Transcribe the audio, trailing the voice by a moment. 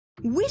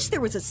Wish there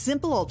was a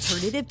simple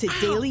alternative to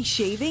daily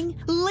shaving?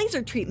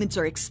 Laser treatments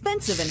are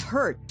expensive and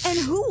hurt. And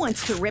who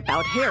wants to rip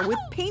out hair with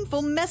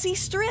painful, messy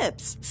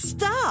strips?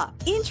 Stop!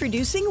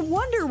 Introducing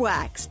Wonder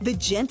Wax, the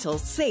gentle,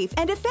 safe,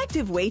 and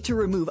effective way to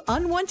remove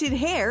unwanted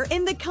hair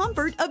in the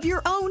comfort of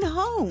your own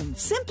home.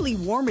 Simply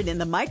warm it in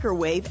the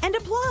microwave and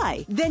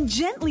apply. Then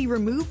gently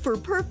remove for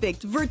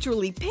perfect,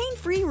 virtually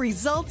pain-free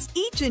results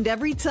each and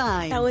every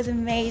time. That was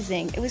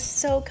amazing. It was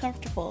so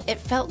comfortable. It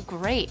felt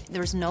great.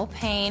 There was no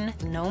pain,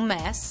 no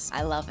mess.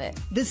 I love it.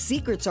 The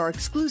secrets are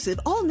exclusive,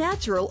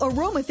 all-natural,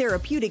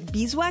 aromatherapeutic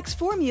beeswax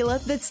formula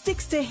that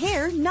sticks to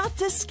hair, not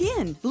to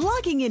skin,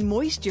 locking in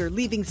moisture,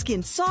 leaving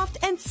skin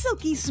soft and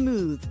silky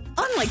smooth.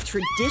 Unlike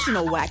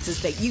traditional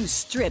waxes that use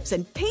strips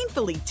and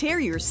painfully tear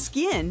your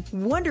skin,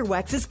 Wonder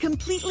Wax is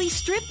completely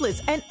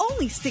stripless and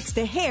only sticks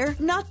to hair,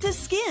 not to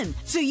skin,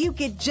 so you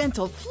get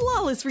gentle,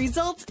 flawless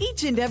results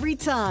each and every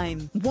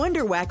time.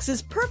 Wonder Wax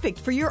is perfect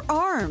for your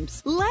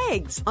arms,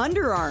 legs,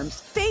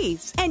 underarms,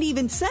 face, and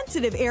even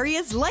sensitive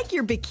areas like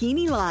your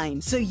bikini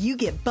line, so you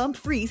get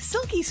bump-free,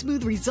 silky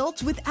smooth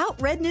results without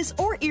redness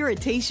or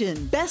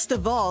irritation. Best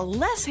of all,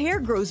 less hair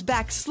grows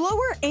back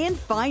slower and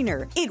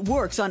finer. It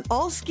works on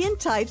all skin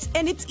types,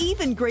 and it's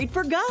even great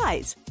for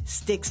guys.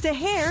 Sticks to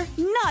hair,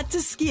 not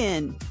to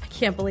skin. I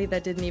can't believe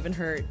that didn't even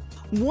hurt.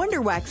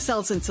 Wonder Wax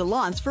sells in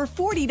salons for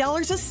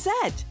 $40 a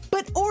set.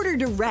 But order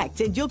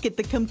direct and you'll get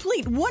the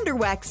complete Wonder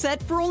Wax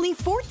set for only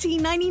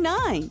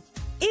 $14.99.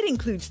 It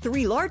includes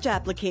 3 large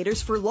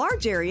applicators for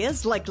large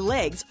areas like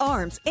legs,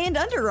 arms, and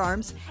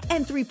underarms,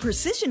 and 3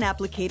 precision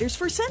applicators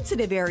for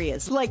sensitive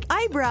areas like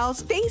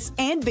eyebrows, face,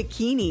 and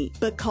bikini.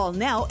 But call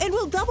now and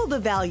we'll double the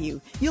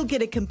value. You'll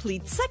get a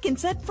complete second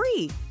set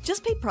free.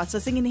 Just pay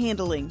processing and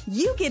handling.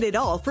 You get it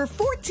all for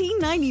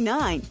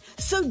 $14.99.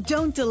 So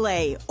don't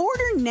delay.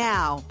 Order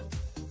now.